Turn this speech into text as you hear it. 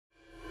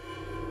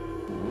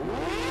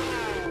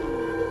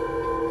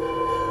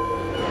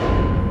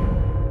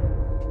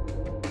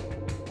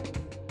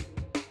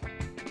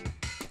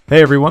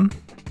Hey everyone,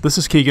 this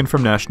is Keegan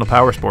from National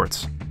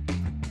Powersports.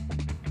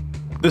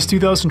 This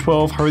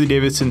 2012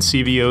 Harley-Davidson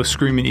CVO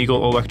Screamin'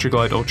 Eagle Electra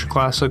Glide Ultra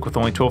Classic with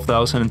only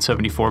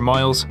 12,074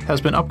 miles has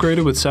been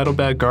upgraded with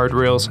saddlebag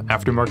guardrails,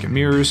 aftermarket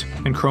mirrors,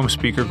 and chrome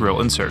speaker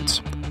grille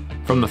inserts.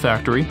 From the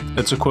factory,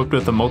 it's equipped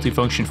with a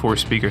multifunction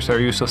 4-speaker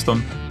stereo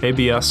system,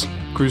 ABS,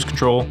 cruise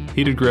control,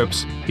 heated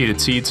grips, heated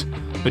seats,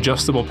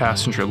 adjustable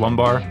passenger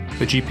lumbar,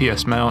 a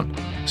GPS mount,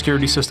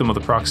 security system with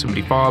a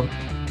proximity fob,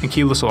 and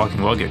keyless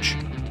locking luggage.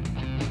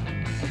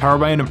 Powered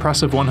by an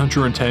impressive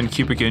 110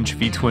 cubic inch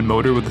V-twin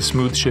motor with a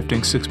smooth shifting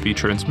 6-speed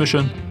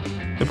transmission,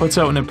 it puts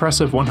out an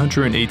impressive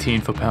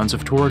 118 foot-pounds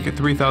of torque at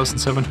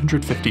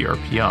 3,750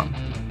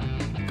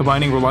 RPM.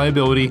 Combining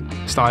reliability,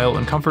 style,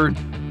 and comfort,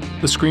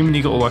 the Screamin'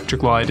 Eagle Electra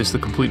Glide is the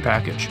complete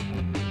package.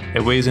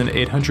 It weighs in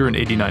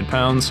 889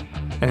 pounds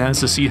and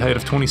has a seat height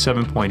of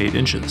 27.8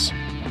 inches.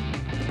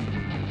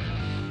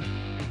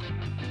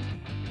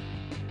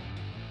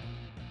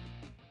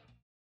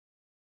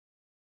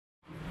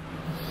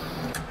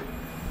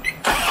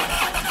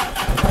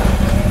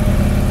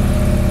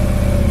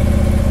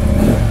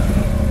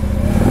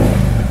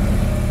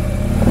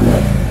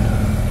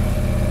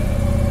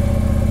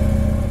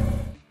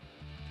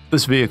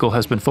 This vehicle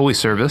has been fully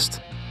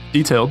serviced,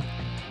 detailed,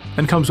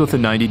 and comes with a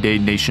 90-day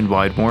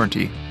nationwide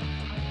warranty.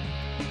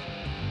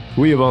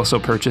 We have also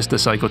purchased a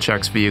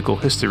CycleCheck's Vehicle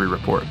History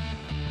Report.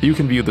 You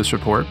can view this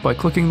report by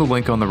clicking the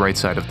link on the right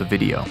side of the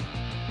video.